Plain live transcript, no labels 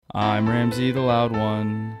I'm Ramsey the loud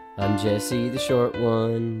one. I'm Jesse the short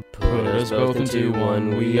one. Put us both into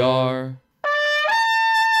one, we are.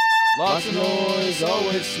 Lots of noise,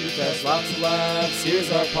 always too fast, lots of laughs.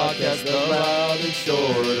 Here's our podcast, the loud and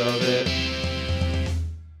short of it.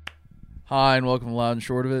 Hi, and welcome to Loud and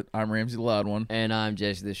Short of It. I'm Ramsey the loud one. And I'm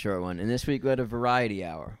Jesse the short one. And this week we had a variety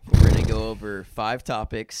hour. We're going to go over 5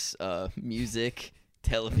 topics, music,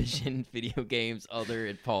 television, video games, other,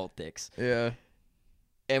 and politics. Yeah.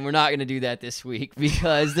 And we're not going to do that this week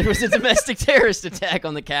because there was a domestic terrorist attack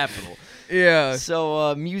on the Capitol. Yeah.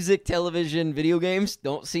 So music, television, video games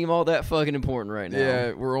don't seem all that fucking important right now.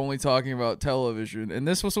 Yeah, we're only talking about television. And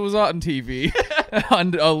this was on TV.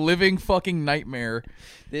 On a living fucking nightmare.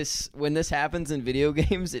 When this happens in video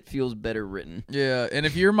games, it feels better written. Yeah, and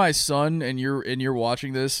if you're my son and you're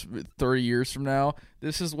watching this 30 years from now,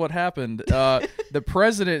 this is what happened. The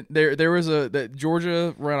president there was the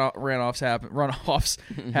Georgia runoffs happened.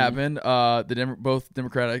 Both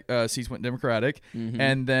Democratic seats went Democratic,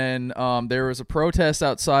 and then there was a protest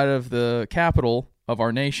outside of the capital of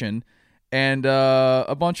our nation. And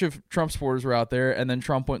a bunch of Trump supporters were out there, and then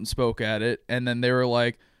Trump went and spoke at it, and then they were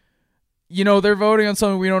like, you know, they're voting on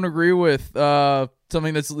something we don't agree with,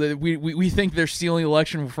 something that's we think they're stealing the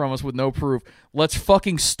election from us with no proof. Let's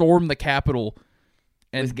fucking storm the Capitol.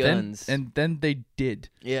 And with guns. Then they did.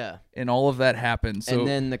 Yeah. And all of that happened. So, and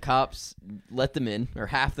then the cops let them in, or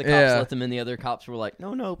half the cops let them in. The other cops were like,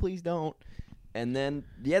 no, please don't. And then,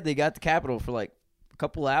 they got the Capitol for like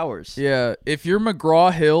couple hours. Yeah, if your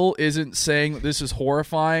McGraw-Hill isn't saying that this is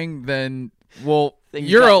horrifying, then, well,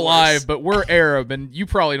 you're alive, worse. But we're Arab, and you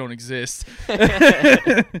probably don't exist.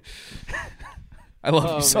 I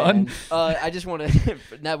love you, son. I just want to...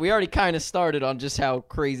 Now, we already kind of started on just how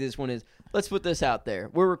crazy this one is. Let's put this out there.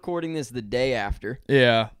 We're recording this the day after.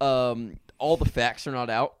 Yeah. All the facts are not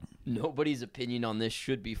out. Nobody's opinion on this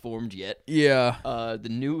should be formed yet. Yeah. The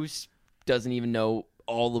news doesn't even know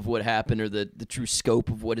all of what happened or the true scope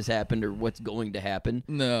of what has happened or what's going to happen.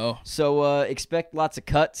 No. So expect lots of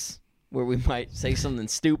cuts where we might say something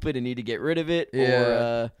stupid and need to get rid of it. Yeah.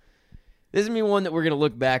 Or this is going to be one that we're going to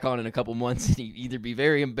look back on in a couple months and either be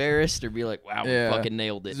very embarrassed or be like, wow, we fucking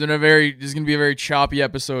nailed it. This is going to be a very choppy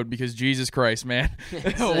episode because Jesus Christ, man.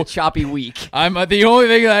 It's a choppy week. The only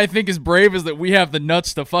thing that I think is brave is that we have the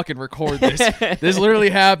nuts to fucking record this. This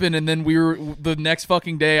literally happened, and then the next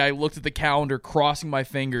fucking day I looked at the calendar crossing my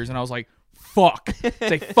fingers, and I was like, fuck. It's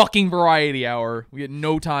a fucking variety hour. We had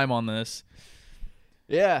no time on this.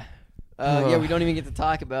 Yeah. We don't even get to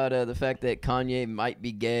talk about the fact that Kanye might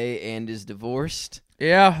be gay and is divorced.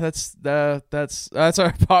 Yeah, that's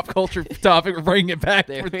our pop culture topic. We're bringing it back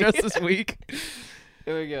for just this week.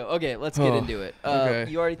 Here we go. Okay, let's get into it.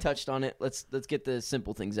 Okay. You already touched on it. Let's get the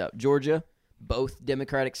simple things out. Georgia, both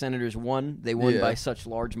Democratic senators won. They won by such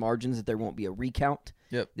large margins that there won't be a recount.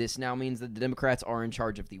 Yep. This now means that the Democrats are in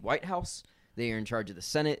charge of the White House, they are in charge of the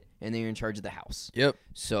Senate, and they are in charge of the House. Yep.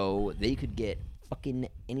 So they could get fucking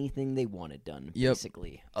anything they wanted done,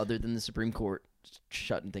 basically, other than the Supreme Court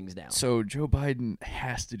shutting things down. So Joe Biden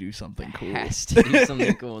has to do something cool. Has to do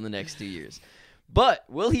something cool in the next 2 years. But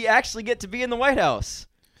will he actually get to be in the White House?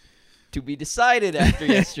 To be decided after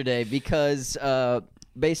yesterday, because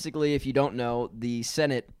basically, if you don't know, the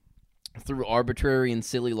Senate, through arbitrary and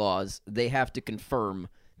silly laws, they have to confirm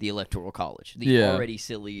the Electoral College, the already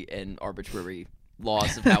silly and arbitrary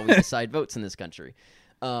laws of how we decide votes in this country.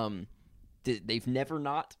 They've never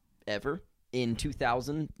not, ever. In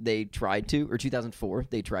 2000, they tried to, or 2004,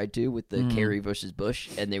 they tried to with the Kerry versus Bush,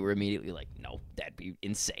 and they were immediately like, no, that'd be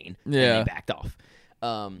insane. Yeah. And they backed off.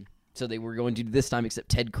 So they were going to do this time, except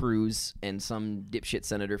Ted Cruz and some dipshit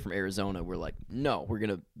senator from Arizona were like, no, we're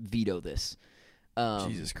going to veto this.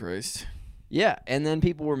 Jesus Christ. Yeah, and then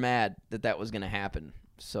people were mad that was going to happen,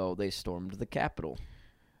 so they stormed the Capitol.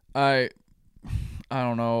 I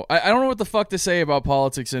don't know. I don't know what the fuck to say about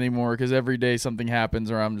politics anymore because every day something happens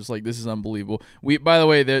or I'm just like, this is unbelievable. By the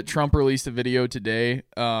way, Trump released a video today.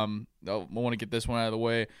 I want to get this one out of the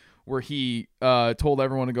way where he told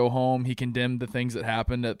everyone to go home. He condemned the things that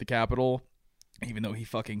happened at the Capitol, even though he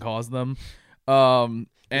fucking caused them. And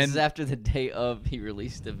this is after the day of he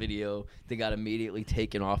released a video that got immediately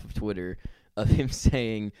taken off of Twitter of him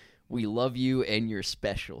saying, "We love you and you're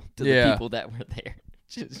special" to the people that were there.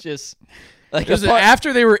 Just like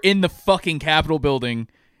after they were in the fucking Capitol building,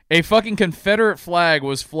 a fucking Confederate flag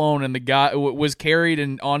was flown and was carried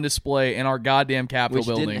and on display in our goddamn Capitol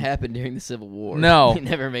building. Which didn't happen during the Civil War. No, he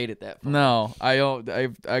never made it that far. No, I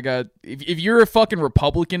got. If you're a fucking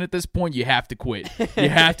Republican at this point, you have to quit. You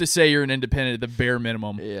have to say you're an independent at the bare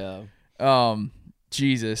minimum. Yeah.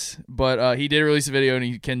 Jesus. But he did release a video and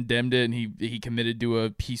he condemned it and he committed to a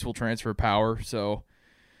peaceful transfer of power. So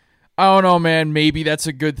I don't know, man. Maybe that's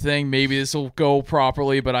a good thing. Maybe this will go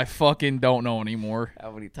properly, but I fucking don't know anymore.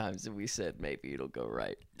 How many times have we said maybe it'll go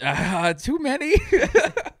right? Too many.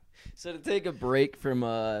 So to take a break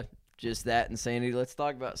from just that insanity, let's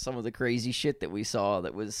talk about some of the crazy shit that we saw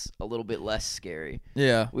that was a little bit less scary.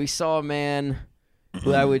 Yeah. We saw a man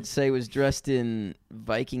who I would say was dressed in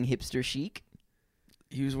Viking hipster chic.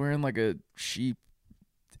 He was wearing like a sheep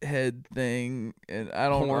head thing, and I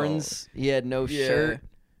don't Horns. He had no shirt.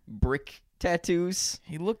 Brick tattoos.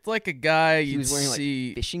 He looked like a guy He you'd was wearing see.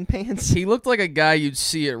 like fishing pants. He looked like a guy you'd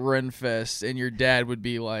see at Renfest, and your dad would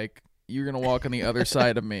be like, "You're gonna walk on the other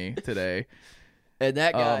side of me today." And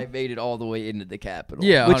that guy made it all the way into the Capitol.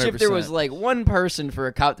 Yeah, which if there 100%. was like one person for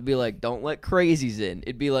a cop to be like, "Don't let crazies in,"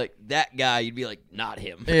 it'd be like that guy. You'd be like, "Not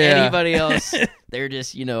him." Yeah. Anybody else? They're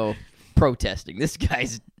just protesting. This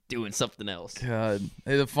guy's doing something else. God,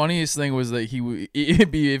 the funniest thing was that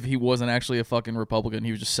it'd be if he wasn't actually a fucking Republican,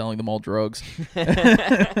 he was just selling them all drugs.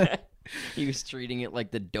 He was treating it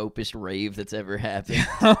like the dopest rave that's ever happened.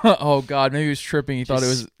 Oh God, maybe he was tripping. He thought it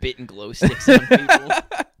was spitting glow sticks on people.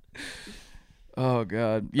 Oh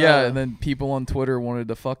God, yeah. And then people on Twitter wanted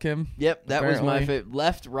to fuck him. Yep, that was my apparently. favorite.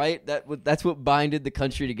 Left, right. That's what binded the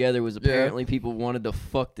country together. Was apparently people wanted to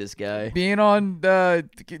fuck this guy. Being on,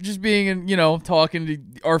 just being in, talking to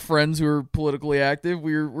our friends who are politically active,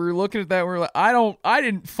 we were looking at that. And we were like, I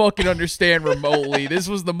didn't fucking understand remotely. This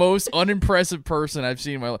was the most unimpressive person I've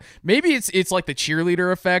seen in my life. Maybe it's like the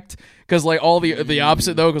cheerleader effect, because like all the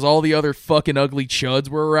opposite though, because all the other fucking ugly chuds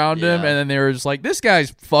were around him, and then they were just like, this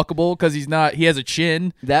guy's fuckable because he has a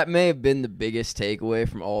chin. That may have been the biggest takeaway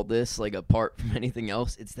from all this, like apart from anything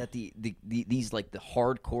else. It's that these like the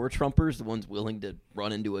hardcore Trumpers, the ones willing to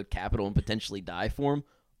run into a Capitol and potentially die for him,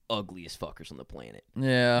 ugliest fuckers on the planet.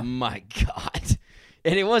 Yeah. My God.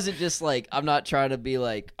 And it wasn't just like, I'm not trying to be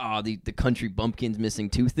like, oh, the country bumpkin's missing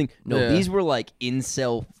tooth thing. No, these were like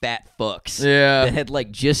incel fat fucks that had like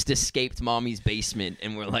just escaped mommy's basement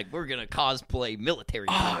and were like, we're going to cosplay military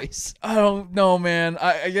boys. I don't know, man.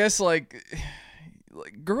 I guess like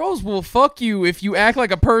girls will fuck you if you act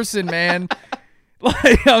like a person, man.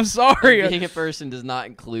 Like, I'm sorry. Being a person does not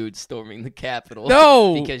include storming the Capitol.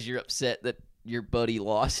 No. Because you're upset that your buddy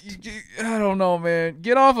lost. I don't know, man.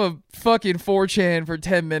 Get off of fucking 4chan for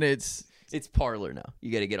 10 minutes. It's Parler now.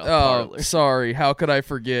 You got to get off Oh, Parler. sorry. How could I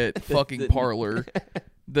forget fucking Parler?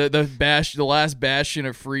 The last bastion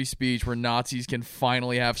of free speech where Nazis can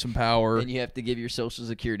finally have some power. And you have to give your social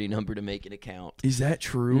security number to make an account. Is that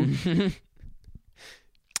true?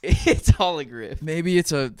 It's all a grift. Maybe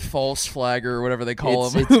it's a false flagger or whatever they call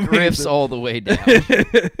them. It's grifts all the way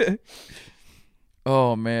down.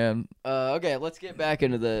 Oh man. Okay, let's get back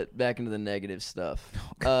into the negative stuff.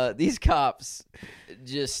 These cops,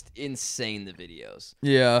 just insane, the videos.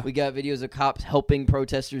 Yeah. We got videos of cops helping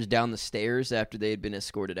protesters down the stairs after they had been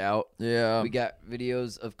escorted out. Yeah. We got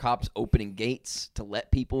videos of cops opening gates to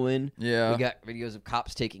let people in. Yeah. We got videos of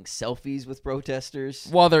cops taking selfies with protesters.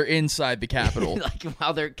 While they're inside the Capitol. Like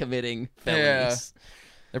while they're committing felonies. Yeah.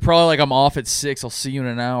 They're probably like, I'm off at 6. I'll see you in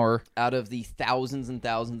an hour. Out of the thousands and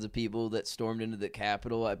thousands of people that stormed into the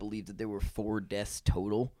Capitol, I believe that there were 4 deaths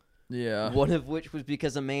total. Yeah. One of which was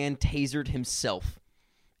because a man tasered himself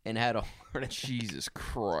and had a heart attack. Jesus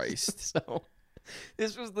Christ. So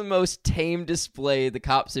this was the most tame display the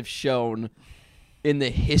cops have shown in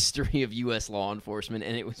the history of U.S. law enforcement,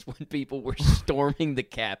 and it was when people were storming the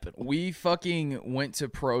Capitol. We fucking went to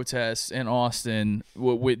protests in Austin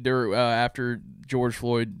after George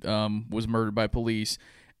Floyd was murdered by police,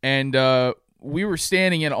 and we were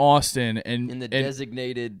standing in Austin and in the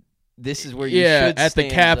designated. This is where you should at the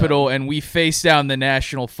stand Capitol, up. and we faced down the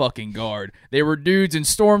National fucking Guard. They were dudes in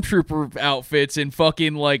stormtrooper outfits and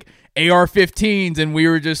fucking like AR-15s, and we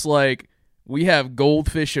were just like, we have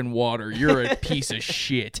goldfish and water. You're a piece of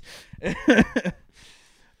shit. I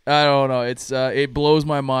don't know. It blows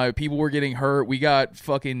my mind. People were getting hurt. We got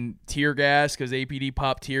fucking tear gas because APD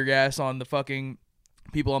popped tear gas on the fucking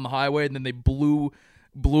people on the highway, and then they blew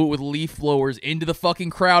it with leaf blowers into the fucking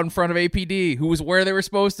crowd in front of APD, who was where they were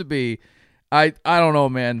supposed to be. I don't know,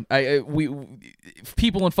 man.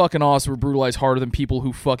 People in fucking Austin were brutalized harder than people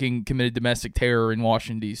who fucking committed domestic terror in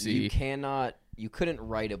Washington D.C. You couldn't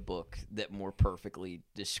write a book that more perfectly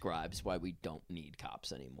describes why we don't need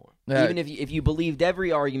cops anymore. Even if you believed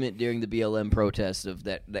every argument during the BLM protests of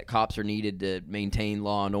that cops are needed to maintain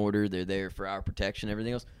law and order, they're there for our protection,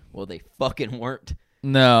 everything else. Well, they fucking weren't.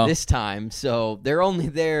 No. This time, so they're only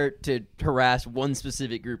there to harass one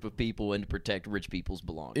specific group of people and to protect rich people's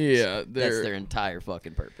belongings. Yeah, that's their entire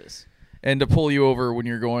fucking purpose. and to pull you over when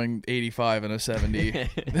you're going 85 and a 70. I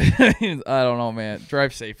don't know, man.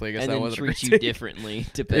 Drive safely. I guess and that then wasn't treat you differently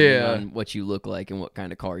depending on what you look like and what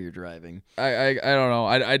kind of car you're driving. I don't know.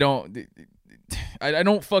 I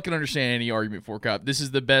don't fucking understand any argument for cop. This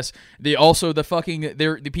is the best. The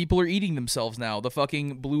people are eating themselves now. The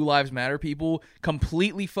fucking Blue Lives Matter people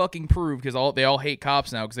completely fucking proved, because they all hate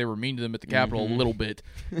cops now because they were mean to them at the Capitol a little bit.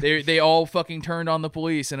 They all fucking turned on the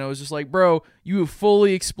police, and I was just like, bro, you have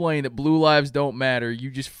fully explained that blue lives don't matter. You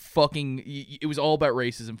just fucking, it was all about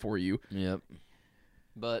racism for you. Yep.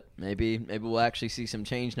 But maybe we'll actually see some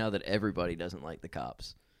change now that everybody doesn't like the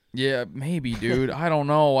cops. Yeah, maybe, dude. I don't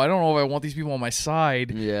know. I don't know if I want these people on my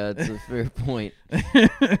side. Yeah, it's a fair point.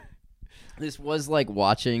 This was like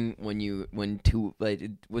watching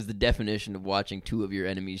it was the definition of watching two of your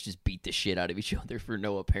enemies just beat the shit out of each other for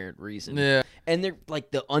no apparent reason. Yeah. And they're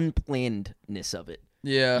like the unplannedness of it.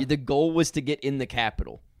 Yeah. The goal was to get in the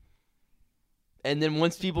Capitol. And then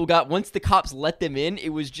once the cops let them in, it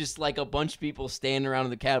was just like a bunch of people standing around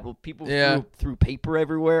in the Capitol. People threw paper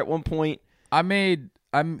everywhere at one point.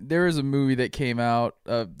 There was a movie that came out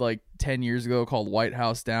like 10 years ago called White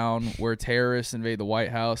House Down, where terrorists invade the White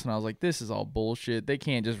House, and I was like, this is all bullshit. They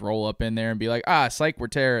can't just roll up in there and be like, psych, we're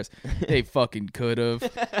terrorists. They fucking could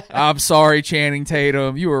have. I'm sorry, Channing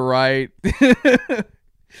Tatum. You were right.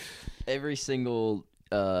 Every single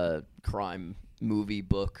crime movie,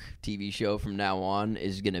 book, TV show from now on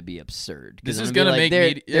is going to be absurd. This is going to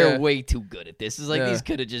make they're way too good at this. It's like these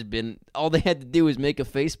could have just been, all they had to do was make a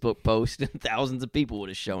Facebook post and thousands of people would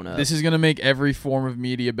have shown up. This is going to make every form of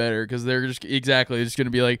media better, because they're just going to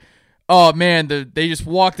be like, oh man, they just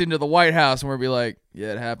walked into the White House, and we'll be like,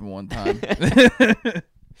 yeah, it happened one time.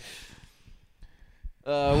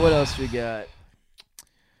 What else we got?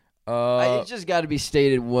 It just got to be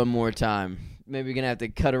stated one more time. Maybe we're going to have to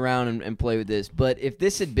cut around and play with this. But if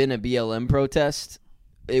this had been a BLM protest,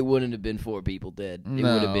 it wouldn't have been 4 people dead. It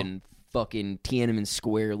would have been fucking Tiananmen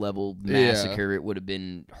Square level massacre. It would have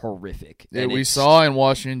been horrific. Yeah, we saw in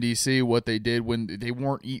Washington, D.C. what they did when they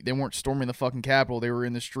weren't storming the fucking Capitol. They were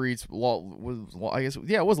in the streets. It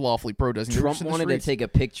was lawfully protesting. Trump wanted to take a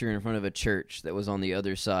picture in front of a church that was on the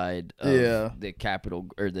other side of the Capitol,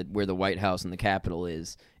 or where the White House and the Capitol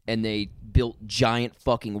is. And they built giant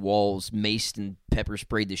fucking walls, maced and pepper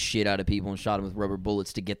sprayed the shit out of people and shot them with rubber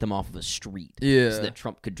bullets to get them off of a street. Yeah. So that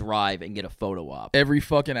Trump could drive and get a photo op. Every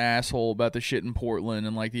fucking asshole about the shit in Portland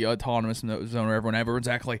and like the autonomous zone where everyone's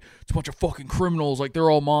acting like it's a bunch of fucking criminals, like they're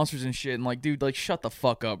all monsters and shit. And like, dude, like shut the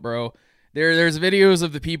fuck up, bro. There's videos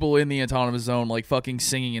of the people in the autonomous zone like fucking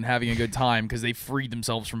singing and having a good time because they freed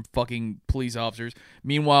themselves from fucking police officers.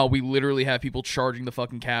 Meanwhile, we literally have people charging the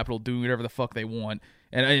fucking Capitol, doing whatever the fuck they want.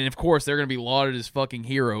 And of course, they're going to be lauded as fucking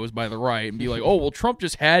heroes by the right and be like, oh, well, Trump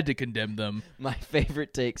just had to condemn them. My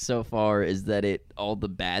favorite take so far is that all the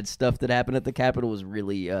bad stuff that happened at the Capitol was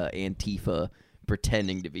really Antifa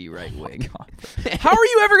pretending to be right-wing. Oh, how are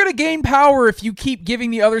you ever going to gain power if you keep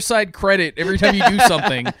giving the other side credit every time you do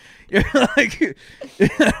something? You're like,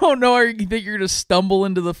 I don't know how you think you're going to stumble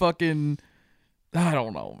into the fucking... I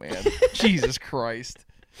don't know, man. Jesus Christ.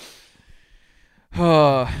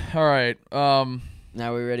 All right.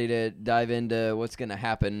 Now we're ready to dive into what's going to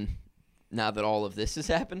happen now that all of this has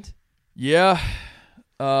happened? Yeah.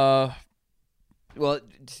 Well,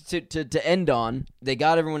 to end on, they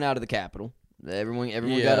got everyone out of the Capitol. Everyone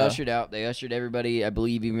got ushered out. They ushered everybody, I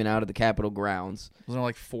believe, even out of the Capitol grounds. Wasn't there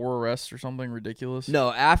like 4 arrests or something ridiculous?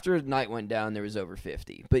 No, after night went down, there was over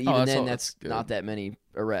 50. But even that's not that many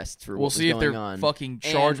arrests for what was going on. We'll see if they're fucking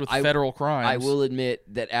charged with federal crimes. I will admit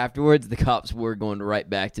that afterwards, the cops were going right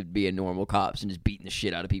back to being normal cops and just beating the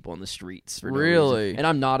shit out of people on the streets. For no reason. And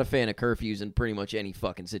I'm not a fan of curfews in pretty much any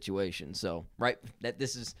fucking situation. So,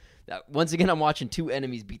 once again, I'm watching 2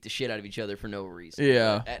 enemies beat the shit out of each other for no reason.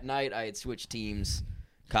 Yeah. At night, I had switched teams.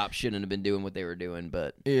 Cops shouldn't have been doing what they were doing,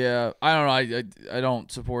 but... Yeah, I don't know. I don't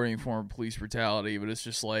support any form of police brutality, but it's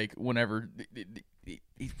just like whenever...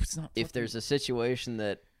 It's not if there's a situation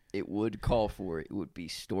that it would call for, it would be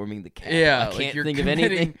storming the Capitol. Yeah, I can't think of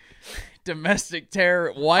anything. Domestic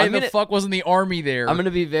terror. Why the fuck wasn't the army there? I'm going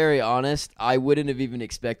to be very honest. I wouldn't have even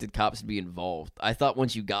expected cops to be involved. I thought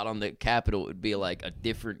once you got on the Capitol, it would be like a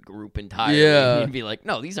different group entirely. Yeah. You'd be like,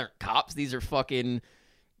 no, these aren't cops. These are fucking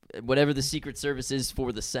whatever the Secret Service is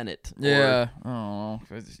for the Senate. Yeah.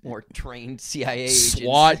 Or trained CIA agents.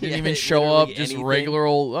 SWAT didn't even show up. Just anything. Regular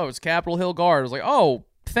old, it's Capitol Hill Guard. I was like, oh,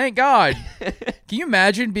 thank God. Can you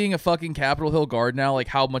imagine being a fucking Capitol Hill Guard now? Like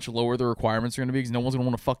how much lower the requirements are going to be because no one's going to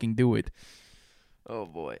want to fucking do it. Oh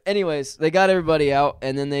boy. Anyways, they got everybody out,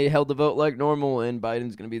 and then they held the vote like normal, and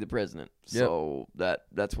Biden's going to be the president. Yep. So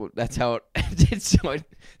that's how it ended. So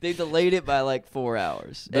they delayed it by like 4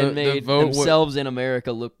 hours and made themselves in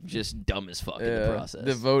America look just dumb as fuck in the process.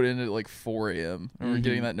 The vote ended at like 4 a.m. I remember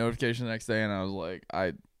getting that notification the next day, and I was like,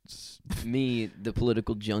 Me, the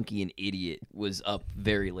political junkie and idiot, was up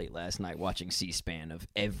very late last night watching C-SPAN of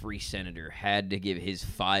every senator had to give his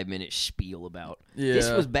 5-minute spiel about this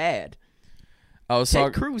was bad.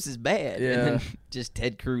 Ted Cruz is bad. Yeah. And then just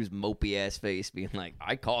Ted Cruz mopey ass face being like,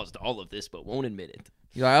 I caused all of this but won't admit it.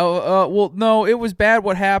 Yeah, well, no, it was bad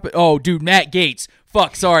what happened. Oh, dude, Matt Gaetz.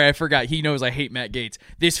 Fuck, sorry, I forgot. He knows I hate Matt Gaetz.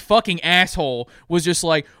 This fucking asshole was just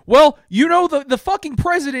like, well, you know, the fucking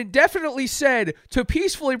president definitely said to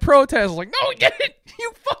peacefully protest. I was like, no, he didn't.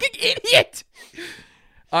 You fucking idiot.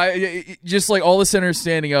 Just like all the senators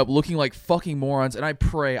standing up looking like fucking morons. And I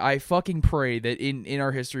fucking pray that in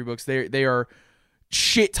our history books, they are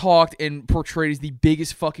shit talked and portrayed as the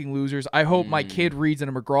biggest fucking losers. I hope my kid reads in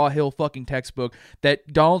a McGraw-Hill fucking textbook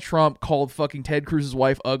that Donald Trump called fucking Ted Cruz's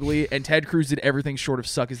wife ugly, and Ted Cruz did everything short of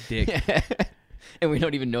suck his dick. And we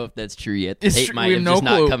don't even know if that's true yet. It's Tape true. might have just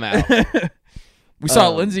not come out. We saw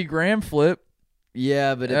Lindsey Graham flip.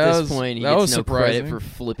 Yeah, but at this point, he gets no credit for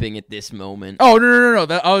flipping at this moment. Oh, no.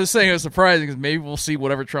 I was saying it was surprising because maybe we'll see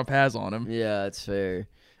whatever Trump has on him. Yeah, that's fair.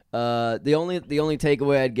 The only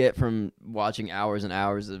takeaway I'd get from watching hours and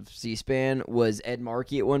hours of C-SPAN was Ed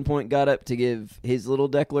Markey at one point got up to give his little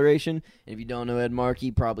declaration. And if you don't know Ed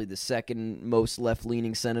Markey, probably the second most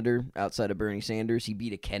left-leaning senator outside of Bernie Sanders. He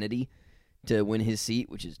beat a Kennedy to win his seat,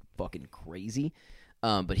 which is fucking crazy.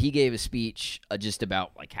 But he gave a speech just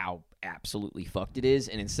about like how absolutely fucked it is,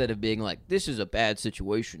 and instead of being like, this is a bad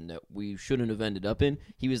situation that we shouldn't have ended up in,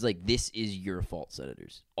 he was like, this is your fault,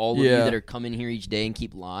 senators. All of you that are coming here each day and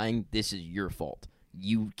keep lying, this is your fault.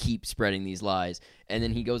 You keep spreading these lies. And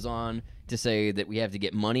then he goes on to say that we have to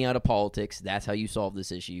get money out of politics. That's how you solve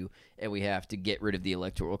this issue. And we have to get rid of the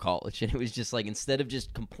Electoral College. And it was just like, instead of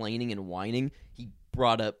just complaining and whining, he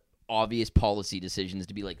brought up obvious policy decisions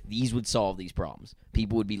to be like, these would solve these problems.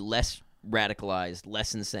 People would be less radicalized,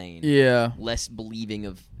 less insane, less believing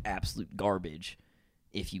of absolute garbage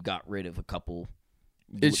if you got rid of a couple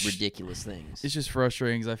ridiculous things. It's just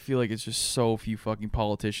frustrating because I feel like it's just so few fucking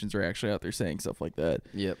politicians are actually out there saying stuff like that.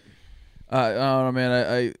 Yep. I don't know, man.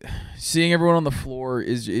 I seeing everyone on the floor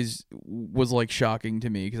was like shocking to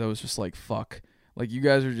me because I was just like, fuck. Like, you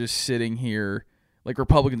guys are just sitting here, like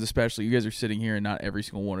Republicans especially, you guys are sitting here and not every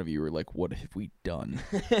single one of you are like, what have we done?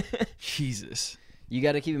 Jesus. You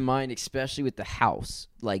got to keep in mind, especially with the House,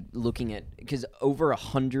 like looking at, because over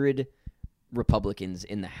 100 Republicans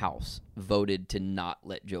in the House voted to not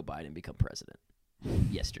let Joe Biden become president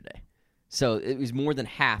yesterday. So it was more than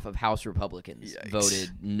half of House Republicans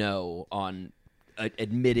voted no on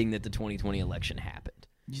admitting that the 2020 election happened.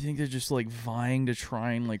 You think they're just like vying to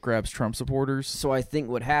try and like grab Trump supporters? So I think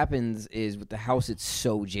what happens is with the House, it's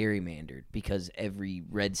so gerrymandered because every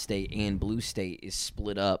red state and blue state is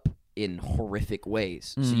split up in horrific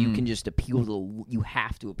ways. So you can just you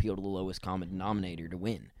have to appeal to the lowest common denominator to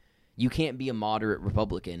win. You can't be a moderate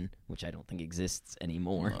Republican, which I don't think exists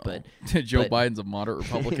anymore. No. But Joe Biden's a moderate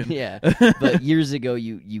Republican. Yeah, but years ago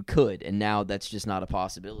you could, and now that's just not a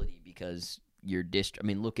possibility because your district. I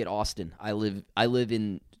mean, look at Austin. I live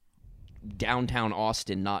in downtown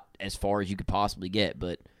Austin, not as far as you could possibly get,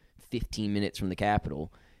 but 15 minutes from the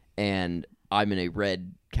Capitol, and I'm in a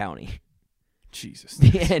red county. Jesus.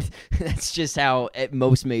 And that's just how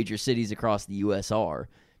most major cities across the U.S. are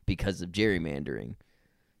because of gerrymandering.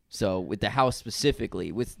 So with the House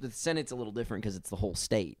specifically, with the Senate's a little different because it's the whole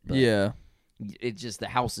state. But it's just the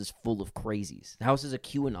House is full of crazies. The House is a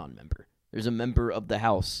QAnon member. There's a member of the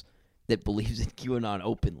House that believes in QAnon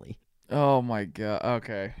openly. Oh, my God.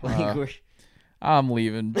 Okay. Like I'm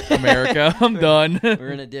leaving America. I'm done.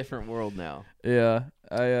 We're in a different world now. Yeah.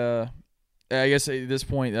 I guess at this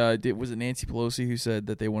point, was it Nancy Pelosi who said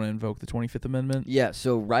that they want to invoke the 25th Amendment? Yeah,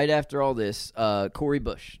 so right after all this, Cori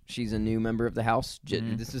Bush, she's a new member of the House.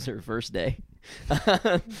 This is her first day.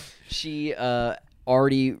 She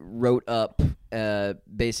already wrote up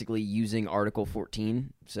basically using Article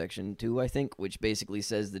 14, Section 2, I think, which basically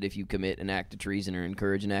says that if you commit an act of treason or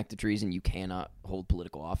encourage an act of treason, you cannot hold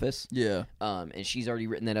political office. Yeah. And she's already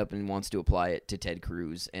written that up and wants to apply it to Ted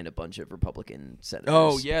Cruz and a bunch of Republican senators.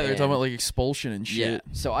 Oh, yeah, they're talking about like expulsion and shit.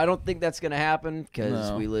 Yeah. So I don't think that's going to happen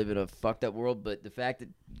because we live in a fucked up world, but the fact that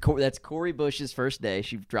that's Cori Bush's first day,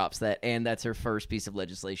 she drops that, and that's her first piece of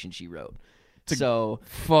legislation she wrote. So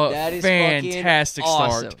that is fantastic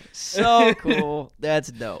awesome. start. So cool. That's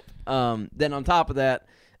dope. Then on top of that,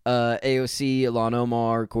 AOC, Ilhan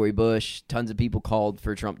Omar, Cory Bush, tons of people called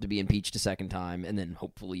for Trump to be impeached a second time, and then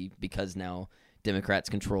hopefully, because now Democrats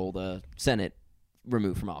control the Senate,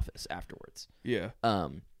 removed from office afterwards. Yeah.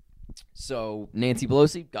 So Nancy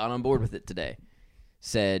Pelosi got on board with it today.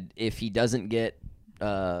 Said if he doesn't get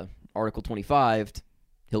Article 25,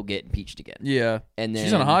 he'll get impeached again. Yeah. And then,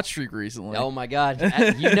 she's on a hot streak recently. Oh my God!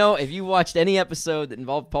 If you watched any episode that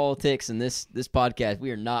involved politics in this podcast,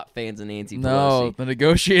 we are not fans of Nancy Pelosi. No, the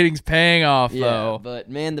negotiating's paying off Yeah, though. but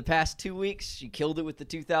man, the past 2 weeks, she killed it with the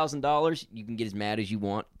 $2,000. You can get as mad as you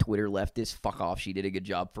want. Twitter leftists, fuck off. She did a good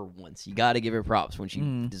job for once. You got to give her props when she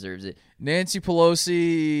deserves it. Nancy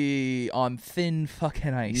Pelosi on thin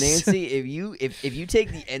fucking ice. Nancy, if you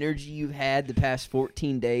take the energy you've had the past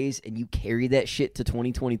 14 days and you carry that shit to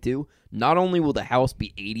 2022, not only will the House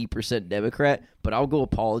be 80% Democrat, but I'll go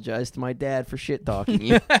apologize to my dad for shit talking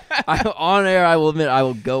you. On air, I will admit, I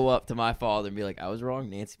will go up to my father and be like, I was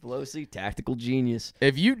wrong. Nancy Pelosi, tactical genius.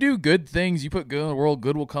 If you do good things, you put good in the world,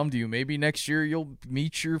 good will come to you. Maybe next year you'll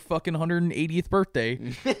meet your fucking 180th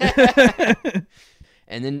birthday.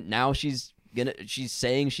 And then now she's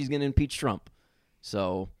saying she's gonna impeach Trump.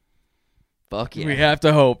 So fuck yeah. We have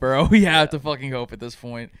to hope, bro. We have to fucking hope at this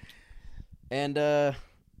point. And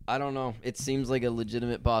I don't know. It seems like a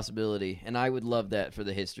legitimate possibility, and I would love that for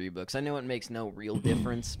the history books. I know it makes no real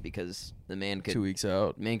difference because the man could 2 weeks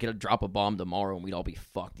out. Man could drop a bomb tomorrow, and we'd all be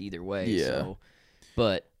fucked either way. Yeah. So,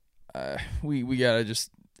 but we gotta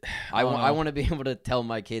just. I want to be able to tell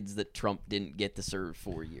my kids that Trump didn't get to serve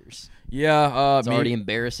 4 years. Yeah, it's already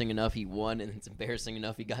embarrassing enough he won, and it's embarrassing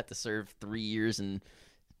enough he got to serve 3 years and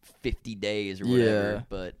 50 days or whatever. Yeah.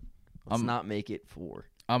 But let's not make it 4.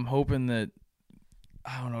 I'm hoping that.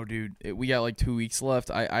 I don't know, dude. We got like 2 weeks left.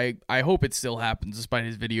 I hope it still happens, despite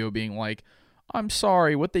his video being like, "I'm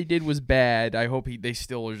sorry, what they did was bad." I hope they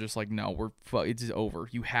still are just like, "No, it's over.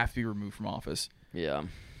 You have to be removed from office." Yeah.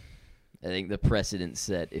 I think the precedent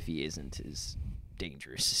set, if he isn't, is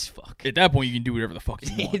dangerous as fuck. At that point, you can do whatever the fuck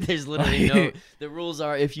you want. There's literally no. The rules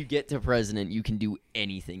are, if you get to president, you can do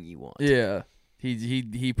anything you want. Yeah,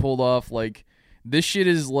 he pulled off like this shit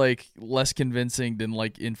is like less convincing than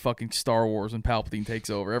like in fucking Star Wars when Palpatine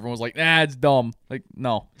takes over. Everyone's like, "Nah, it's dumb." Like,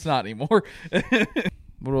 no, it's not anymore.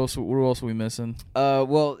 What else are we missing?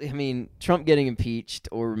 Well, I mean, Trump getting impeached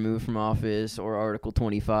or removed from office or Article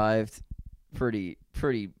 25. Pretty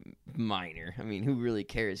minor. I mean, who really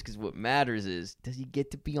cares? Because what matters is, does he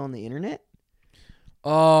get to be on the internet?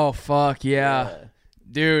 Oh fuck yeah,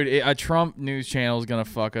 dude! A Trump news channel is gonna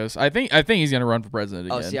fuck us. I think he's gonna run for president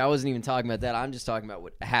again. Oh, see, I wasn't even talking about that. I'm just talking about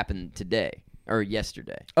what happened today or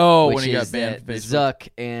yesterday. Oh, when he got banned from Facebook. Zuck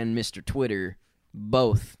and Mr. Twitter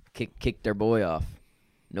both kicked their boy off.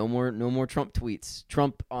 No more Trump tweets.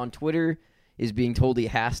 Trump on Twitter is being told he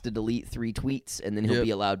has to delete 3 tweets, and then he'll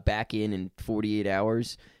be allowed back in 48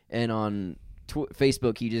 hours. And on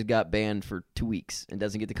Facebook, he just got banned for 2 weeks and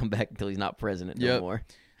doesn't get to come back until he's not president no more.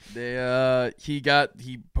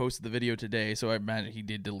 He posted the video today, so I imagine he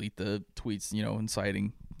did delete the tweets,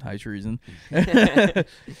 inciting high treason.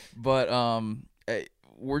 But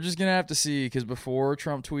we're just gonna have to see, because before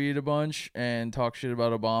Trump tweeted a bunch and talked shit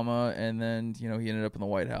about Obama, and then he ended up in the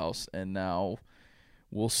White House, and now.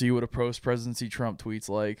 We'll see what a post-presidency Trump tweets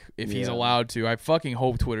like, if he's allowed to. I fucking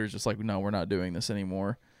hope Twitter's just like, no, we're not doing this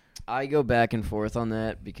anymore. I go back and forth on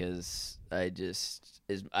that because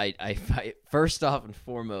first off and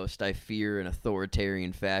foremost, I fear an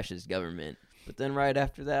authoritarian fascist government. But then right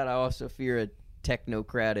after that, I also fear a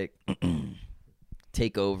technocratic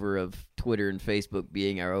takeover of Twitter and Facebook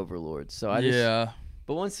being our overlords. So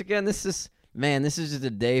But once again, this is just a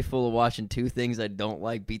day full of watching 2 things I don't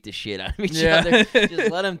like beat the shit out of each other.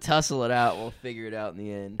 Just let them tussle it out. We'll figure it out in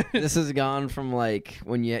the end. This has gone from like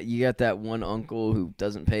when you got that one uncle who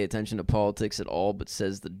doesn't pay attention to politics at all but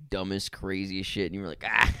says the dumbest, craziest shit. And you're like,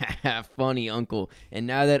 funny uncle. And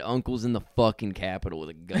now that uncle's in the fucking Capitol with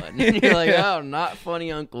a gun. And you're like, oh, not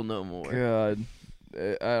funny uncle no more. God.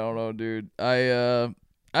 I don't know, dude.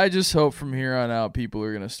 I just hope from here on out people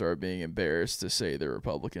are going to start being embarrassed to say they're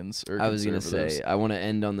Republicans or I was going to conservatives. say, I want to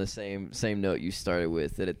end on the same note you started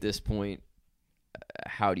with, that at this point,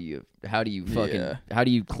 how do you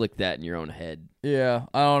click that in your own head? Yeah,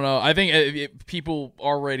 I don't know. I think people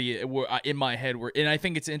already were in my head were, and I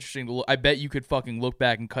think it's interesting to look. I bet you could fucking look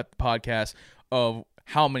back and cut the podcast of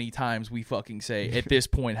how many times we fucking say at this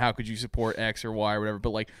point, how could you support X or Y or whatever?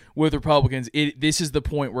 But like with Republicans, this is the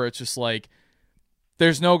point where it's just like,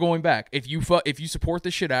 there's no going back. If you support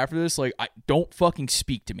this shit after this, like, don't fucking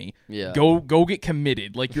speak to me. Yeah. Go get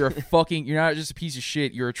committed. Like, you're you're not just a piece of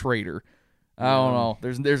shit. You're a traitor. I don't know.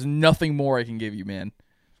 There's nothing more I can give you, man.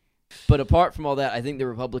 But apart from all that, I think the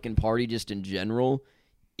Republican Party, just in general,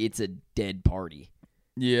 it's a dead party.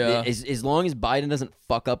 Yeah. As long as Biden doesn't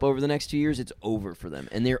fuck up over the next 2 years, it's over for them.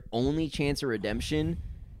 And their only chance of redemption,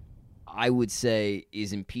 I would say,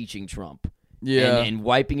 is impeaching Trump. Yeah. And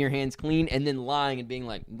wiping your hands clean and then lying and being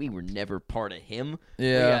like, we were never part of him.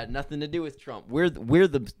 Yeah. We got nothing to do with Trump. We're the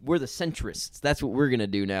centrists. That's what we're going to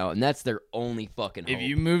do now. And that's their only fucking hope. If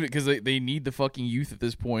you move it, because they need the fucking youth at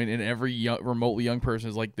this point, and every remotely young person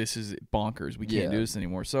is like, this is bonkers. We can't do this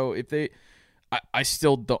anymore. So if they... I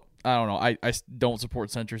still don't. I don't know. I don't support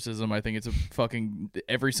centricism. I think it's a fucking...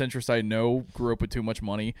 Every centrist I know grew up with too much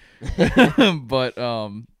money. But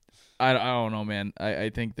I don't know, man. I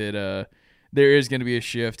think that there is going to be a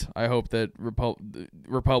shift. I hope that the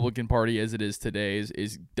Republican Party as it is today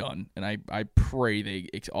is done. And I pray they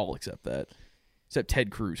all accept that. Except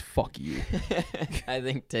Ted Cruz. Fuck you. I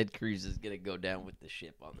think Ted Cruz is going to go down with the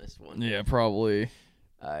ship on this one. Yeah, probably.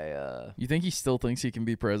 You think he still thinks he can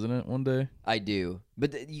be president one day? I do,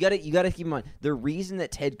 but you gotta keep in mind the reason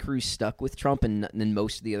that Ted Cruz stuck with Trump and then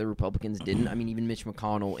most of the other Republicans didn't. I mean, even Mitch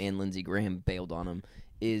McConnell and Lindsey Graham bailed on him.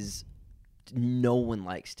 Is no one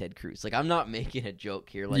likes Ted Cruz. Like, I'm not making a joke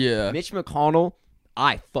here. Like, Mitch McConnell,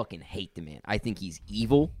 I fucking hate the man. I think he's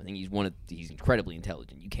evil. I think he's incredibly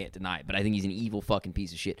intelligent. You can't deny it. But I think he's an evil fucking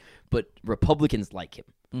piece of shit. But Republicans like him.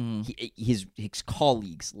 His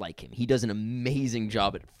colleagues like him. He does an amazing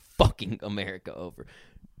job at fucking America over.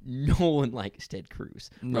 No one likes Ted Cruz.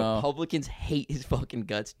 No. Republicans hate his fucking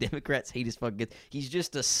guts. Democrats hate his fucking guts. He's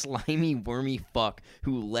just a slimy, wormy fuck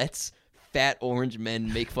who lets fat orange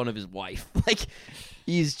men make fun of his wife. Like,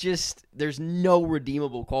 he's just, there's no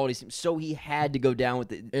redeemable qualities. So he had to go down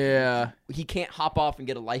with it. Yeah. He can't hop off and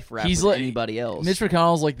get a life rap with like anybody else. Mitch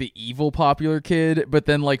McConnell's like the evil popular kid, but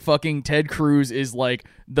then like fucking Ted Cruz is like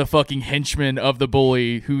the fucking henchman of the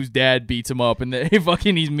bully whose dad beats him up, and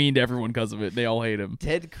he's mean to everyone because of it. They all hate him.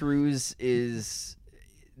 Ted Cruz is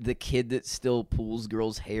the kid that still pulls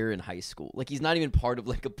girls' hair in high school. Like, he's not even part of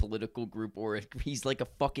like a political group he's like a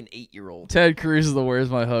fucking 8-year-old. Ted Cruz is the where's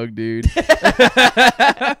my hug dude.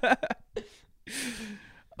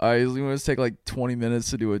 I usually want to take like 20 minutes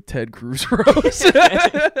to do a Ted Cruz roast.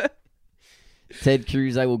 Ted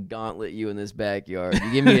Cruz, I will gauntlet you in this backyard.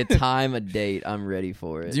 You give me a time, a date, I'm ready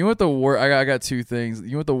for it. Do you know what the worst? I got two things.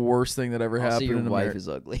 You know what the worst thing that ever happened your in wife America? Is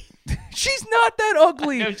ugly. She's not that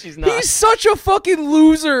ugly. No, she's not. He's such a fucking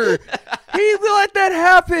loser. He let that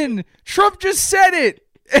happen. Trump just said it.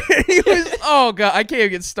 He was. Oh god, I can't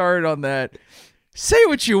even get started on that. Say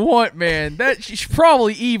what you want, man. That she's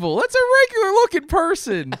probably evil. That's a regular looking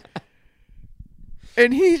person.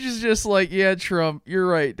 And he's just like, yeah, Trump, you're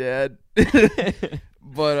right, Dad.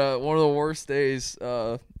 But one of the worst days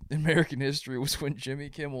in American history was when Jimmy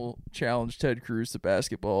Kimmel challenged Ted Cruz to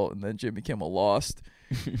basketball, and then Jimmy Kimmel lost.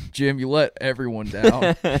 Jim, you let everyone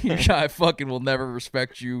down. I fucking will never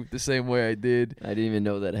respect you the same way I did. I didn't even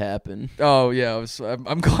know that happened. Oh, yeah.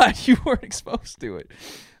 I'm glad you weren't exposed to it.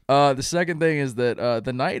 The second thing is that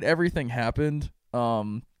the night everything happened,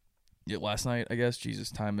 last night, I guess, Jesus,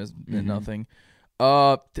 time has been nothing.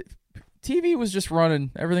 TV was just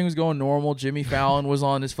running. Everything was going normal. Jimmy Fallon was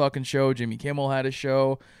on his fucking show. Jimmy Kimmel had a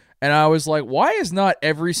show. And I was like, why is not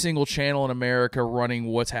every single channel in America running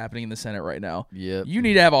what's happening in the Senate right now? Yep. You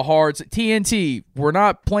need to have a hard... TNT, we're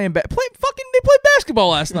not playing... They played basketball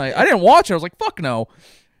last night. I didn't watch it. I was like, fuck no.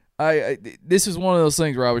 This is one of those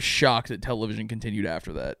things where I was shocked that television continued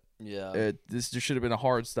after that. Yeah. This just should have been a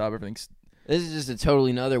hard stop. Everything's... This is just a totally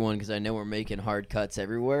another one because I know we're making hard cuts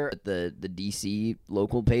everywhere. The D.C.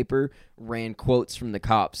 local paper ran quotes from the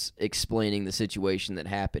cops explaining the situation that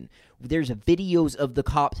happened. There's videos of the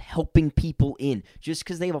cops helping people in. Just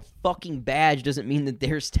because they have a fucking badge doesn't mean that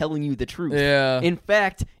they're telling you the truth. Yeah. In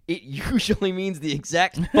fact, it usually means the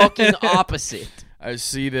exact fucking opposite. I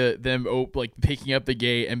see them picking up the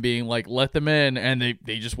gate and being like, "Let them in," and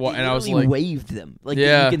they just walk. And I was like, waved them. Like,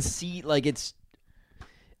 yeah. You can see, like, it's.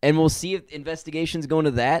 And we'll see if investigations go into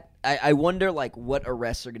that. I wonder, like, what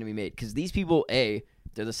arrests are going to be made. Because these people, they're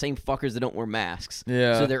the same fuckers that don't wear masks.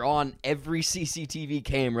 Yeah. So they're on every CCTV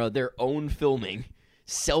camera, their own filming,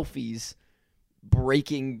 selfies,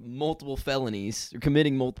 breaking multiple felonies, or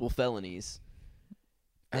committing multiple felonies.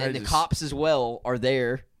 And the cops as well are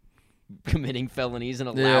there committing felonies and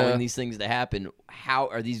allowing these things to happen. How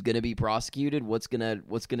are these going to be prosecuted? What's gonna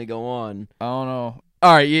go on? I don't know.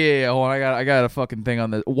 All right, yeah. Hold on, I got a fucking thing on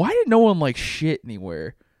this. Why did no one like shit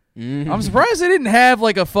anywhere? Mm-hmm. I'm surprised they didn't have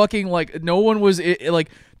like a fucking like. No one was like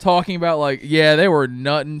talking about like, yeah, they were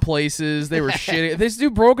nutting places. They were shitting. This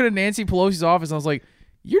dude broke into Nancy Pelosi's office. And I was like,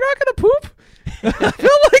 you're not gonna poop.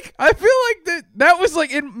 I feel like that was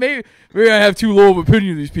like maybe I have too low of an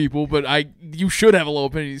opinion of these people, but you should have a low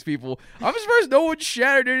opinion of these people. I'm surprised no one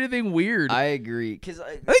shattered anything weird. I agree because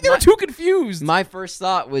I think they were too confused. My first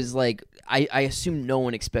thought was like I assumed no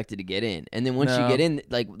one expected to get in, and then once you get in,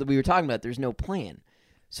 like we were talking about, there's no plan.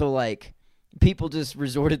 So like people just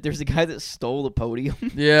resorted. There's a guy that stole the podium.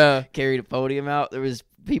 Yeah, carried a podium out. There was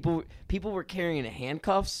people were carrying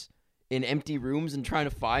handcuffs in empty rooms and trying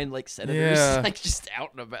to find like senators, like just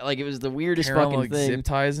out and about. Like it was the weirdest fucking like thing. Zip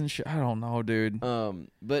ties and shit. I don't know, dude.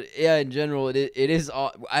 But yeah, in general, it is.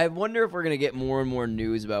 I wonder if we're gonna get more and more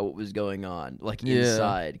news about what was going on, like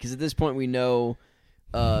inside, because at this point we know,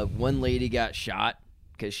 one lady got shot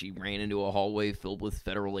because she ran into a hallway filled with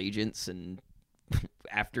federal agents, and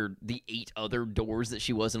after the 8 other doors that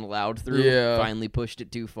she wasn't allowed through, finally pushed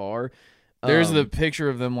it too far. There's the picture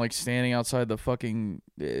of them like standing outside the fucking.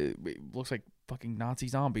 It looks like fucking Nazi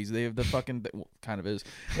zombies. They have the fucking kind of is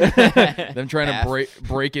them trying to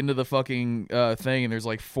break into the fucking thing, and there's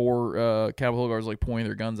like 4 Capitol guards like pointing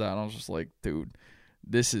their guns out. And I was just like, dude,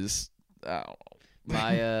 this is I don't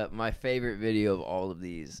know. My favorite video of all of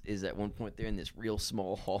these is at one point they're in this real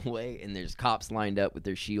small hallway and there's cops lined up with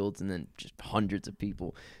their shields and then just hundreds of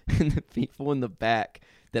people, and the people in the back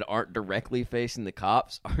that aren't directly facing the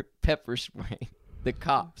cops are pepper spraying the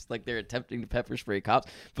cops. Like they're attempting to pepper spray cops,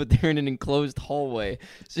 but they're in an enclosed hallway.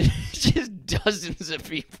 So just dozens of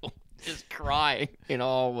people just crying in a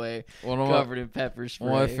hallway covered in pepper spray.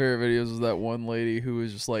 One of my favorite videos was that one lady who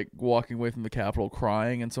was just like walking away from the Capitol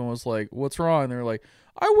crying, and someone was like, "What's wrong?" And they're like,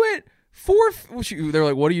 "I went 4 feet." They're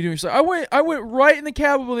like, "What are you doing?" She's like, I went right in the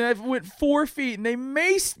Capitol and I went 4 feet and they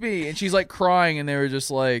maced me." And she's like crying, and they were just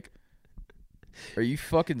like, "Are you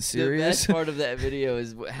fucking serious?" The best part of that video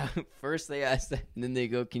is how first they ask that, and then they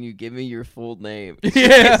go, "Can you give me your full name?"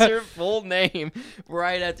 Yeah, it's her full name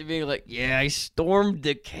right after being like, "Yeah, I stormed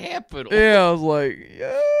the Capitol." Yeah, I was like,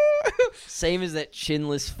 yeah. Same as that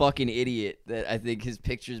chinless fucking idiot that I think his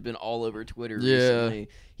picture's been all over Twitter recently.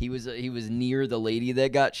 He was near the lady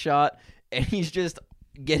that got shot, and he's just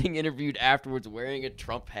getting interviewed afterwards wearing a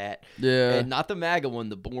Trump hat. Yeah, and not the MAGA one,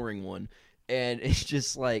 the boring one. And it's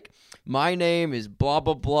just like, "My name is blah,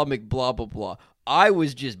 blah, blah, blah, blah, blah. I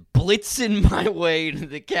was just blitzing my way to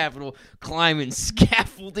the Capitol, climbing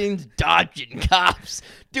scaffoldings, dodging cops,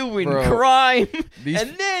 doing crime.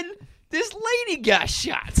 And then this lady got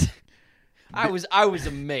shot." I was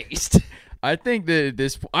amazed. I think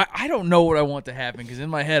that I don't know what I want to happen, because in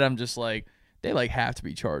my head I'm just like, they like have to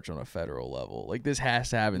be charged on a federal level. Like this has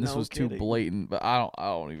to happen. This was too blatant, but I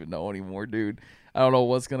don't even know anymore, dude. I don't know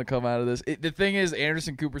what's gonna come out of this. The thing is,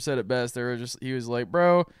 Anderson Cooper said it best. He was like,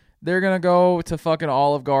 "Bro, they're gonna go to fucking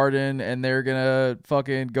Olive Garden and they're gonna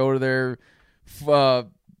fucking go to their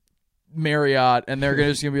Marriott and they're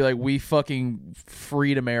just gonna be like, we fucking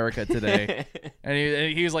freed America today."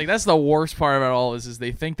 and he was like, "That's the worst part about all this is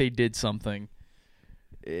they think they did something."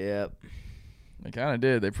 Yep, they kind of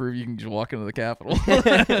did. They proved you can just walk into the Capitol.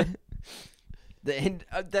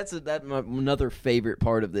 That's another favorite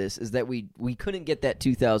part of this is that we couldn't get that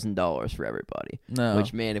 $2,000 for everybody. No.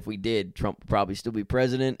 Which, man, if we did, Trump would probably still be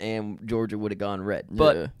president and Georgia would have gone red.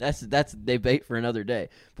 But that's debate for another day.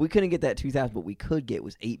 If we couldn't get that $2,000, what we could get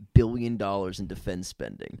was $8 billion in defense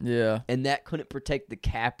spending. Yeah. And that couldn't protect the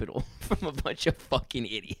Capitol from a bunch of fucking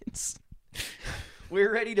idiots.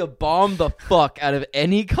 We're ready to bomb the fuck out of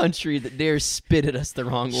any country that dares spit at us the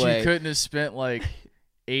wrong way. She couldn't have spent like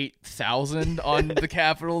 $8,000 on the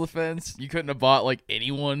Capitol defense. You couldn't have bought like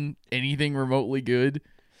anything remotely good.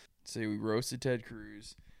 Say we roasted Ted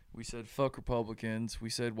Cruz. We said fuck Republicans. We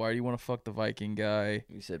said, why do you want to fuck the Viking guy?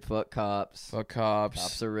 We said fuck cops. Fuck cops.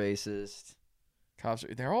 Cops are racist.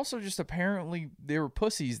 They're also just apparently they were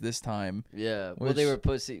pussies this time. Yeah, well, they were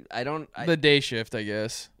pussy. The day shift, I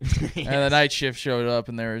guess. Yes. And the night shift showed up,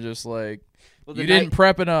 and they were just like, "You didn't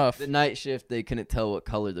prep enough." The night shift, they couldn't tell what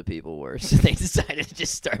color the people were, so they decided to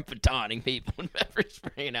just start batoning people and pepper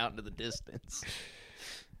spraying out into the distance.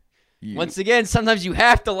 Once again, sometimes you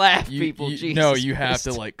have to laugh, people. Jesus no, you Christ.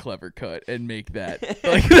 have to like clever cut and make that.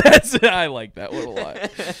 Like I like that one a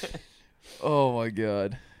lot. Oh my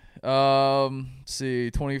god.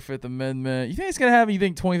 See, 25th Amendment. You think it's gonna happen? You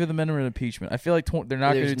think 25th Amendment or impeachment? I feel like they're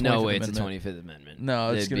not gonna do 25th no way Amendment. it's a 25th Amendment.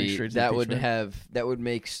 No, it's gonna be straight to impeachment. That would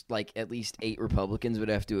make like at least 8 Republicans would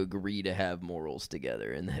have to agree to have morals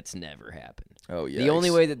together, and that's never happened. Oh yeah. The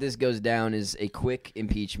only way that this goes down is a quick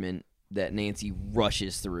impeachment that Nancy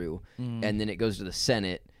rushes through, and then it goes to the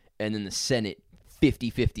Senate, and then the Senate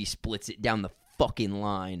 50-50 splits it down the fucking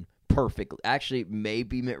line perfectly. Actually,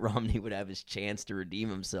 maybe Mitt Romney would have his chance to redeem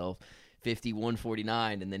himself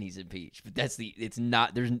 51-49, and then he's impeached. But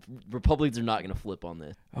Republicans are not going to flip on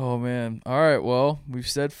this. Oh, man. All right, well, we've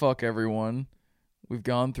said fuck everyone. We've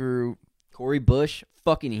gone through. Cori Bush,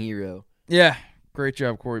 fucking hero. Yeah, great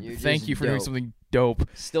job, Corey. You're Thank just you for doing dope. something dope.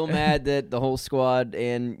 Still mad that the whole squad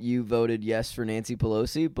and you voted yes for Nancy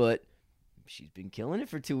Pelosi, but she's been killing it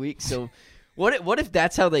for 2 weeks. So what if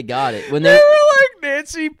that's how they got it? When They were like,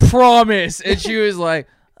 Nancy, promise. And she was like,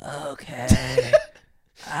 okay,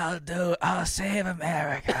 I'll save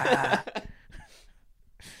America.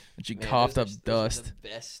 And she coughed up dust. Those are the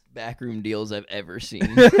best backroom deals I've ever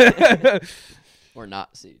seen. Or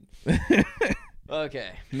not seen. Okay,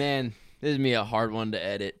 man, this is me a hard one to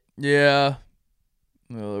edit. Yeah.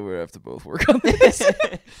 Well, we'd have to both work on this.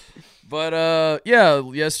 But, yeah,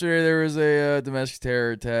 yesterday there was a domestic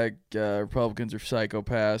terror attack. Republicans are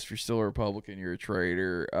psychopaths. If you're still a Republican, you're a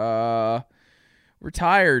traitor. We're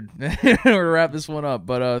tired. We're going to wrap this one up.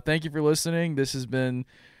 But thank you for listening. This has been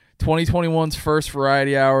 2021's first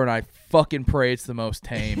variety hour, and I fucking pray it's the most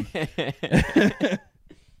tame.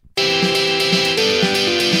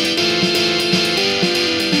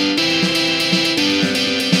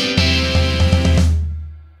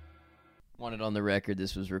 Want it on the record,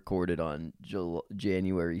 this was recorded on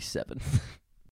January 7th.